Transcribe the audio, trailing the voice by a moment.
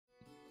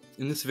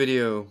In this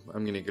video,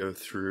 I'm going to go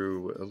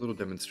through a little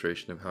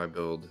demonstration of how I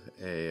build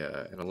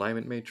an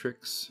alignment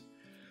matrix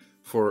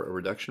for a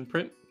reduction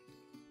print.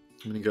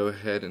 I'm going to go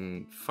ahead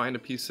and find a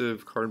piece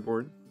of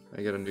cardboard.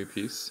 I got a new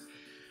piece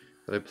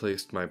that I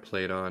placed my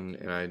plate on,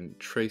 and I'm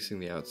tracing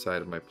the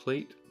outside of my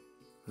plate.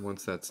 And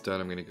once that's done,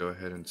 I'm going to go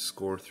ahead and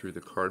score through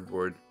the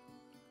cardboard.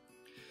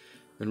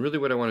 And really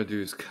what I want to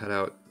do is cut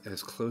out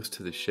as close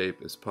to the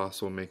shape as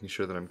possible, making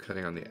sure that I'm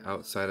cutting on the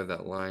outside of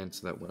that line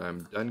so that when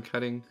I'm done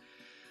cutting,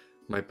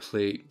 my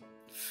plate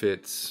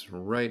fits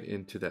right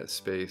into that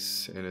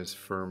space and is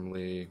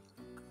firmly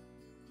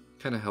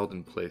kind of held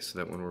in place so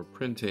that when we're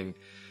printing,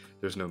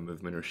 there's no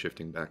movement or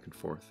shifting back and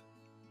forth.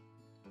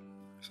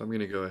 So I'm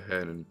going to go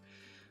ahead and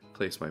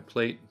place my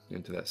plate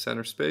into that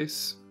center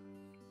space.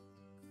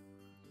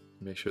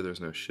 Make sure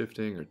there's no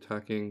shifting or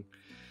tucking.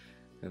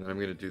 And then I'm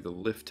going to do the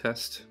lift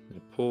test. I'm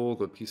going to pull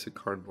the piece of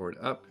cardboard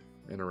up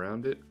and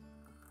around it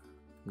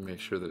and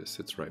make sure that it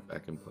sits right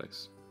back in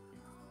place.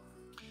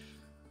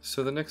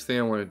 So the next thing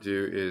I want to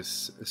do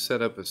is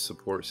set up a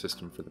support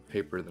system for the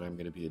paper that I'm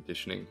going to be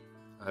editioning.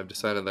 I've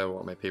decided that I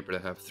want my paper to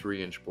have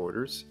 3-inch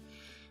borders.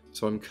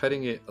 So I'm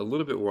cutting it a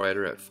little bit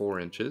wider at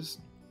 4 inches.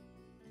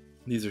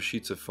 These are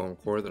sheets of foam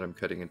core that I'm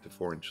cutting into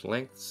 4-inch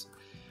lengths.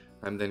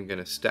 I'm then going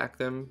to stack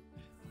them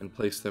and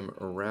place them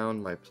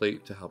around my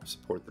plate to help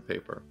support the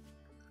paper.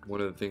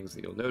 One of the things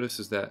that you'll notice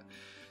is that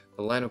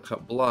the lino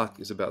cut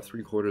block is about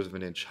 3/4 of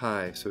an inch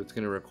high, so it's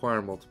going to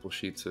require multiple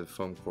sheets of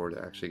foam core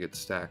to actually get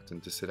stacked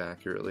and to sit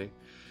accurately.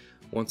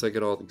 Once I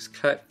get all these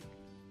cut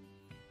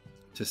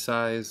to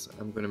size,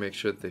 I'm going to make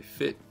sure that they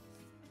fit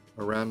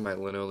around my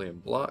linoleum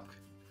block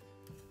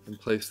and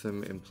place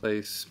them in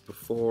place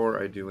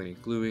before I do any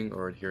gluing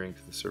or adhering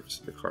to the surface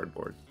of the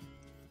cardboard.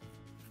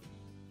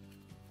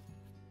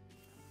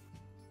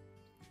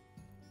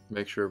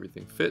 Make sure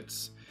everything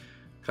fits.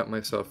 Cut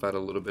myself out a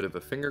little bit of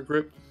a finger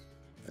grip,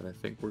 and I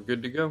think we're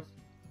good to go.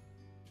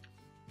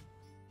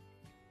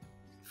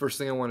 First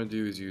thing I want to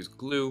do is use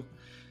glue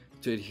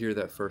to adhere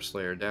that first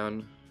layer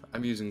down.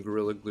 I'm using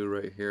Gorilla Glue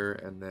right here,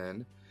 and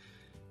then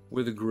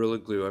with the Gorilla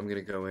Glue I'm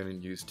going to go in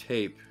and use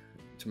tape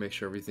to make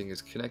sure everything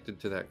is connected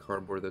to that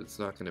cardboard, that it's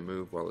not going to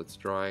move while it's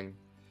drying.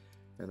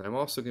 And then I'm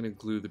also going to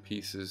glue the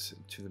pieces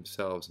to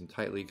themselves and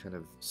tightly kind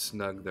of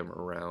snug them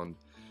around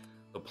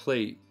the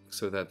plate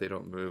so that they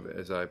don't move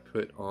as I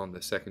put on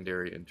the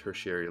secondary and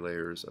tertiary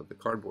layers of the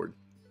cardboard.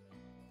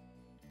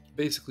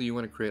 Basically, you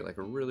want to create like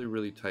a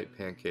really tight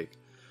pancake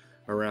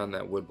around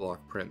that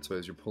woodblock print, so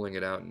as you're pulling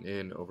it out and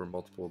in over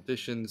multiple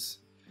editions,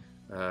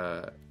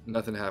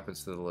 nothing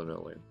happens to the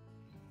linoleum.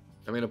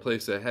 I'm going to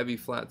place a heavy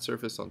flat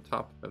surface on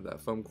top of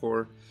that foam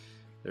core.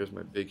 There's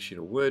my big sheet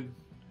of wood.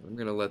 I'm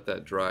going to let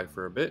that dry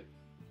for a bit.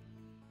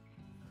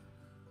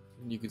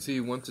 And you can see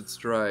once it's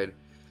dried,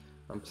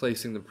 I'm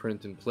placing the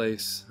print in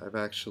place. I've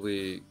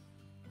actually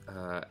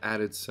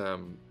added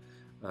some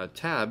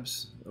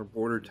tabs or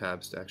border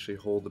tabs to actually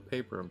hold the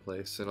paper in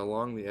place, and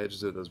along the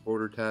edges of those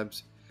border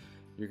tabs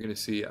you're going to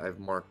see I've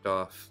marked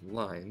off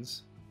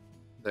lines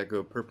that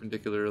go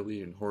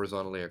perpendicularly and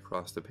horizontally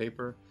across the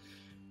paper,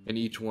 and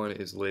each one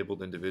is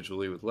labeled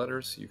individually with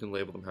letters. You can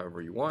label them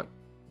however you want.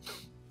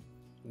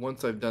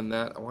 Once I've done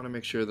that, I want to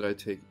make sure that I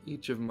take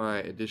each of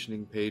my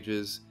editioning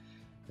pages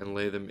and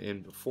lay them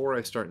in before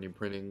I start any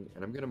printing,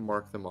 and I'm going to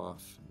mark them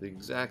off the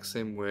exact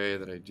same way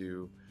that I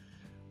do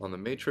on the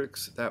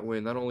matrix. That way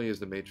not only is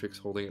the matrix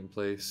holding it in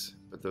place,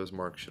 but those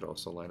marks should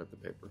also line up the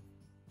paper.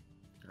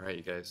 Alright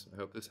you guys, I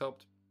hope this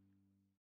helped.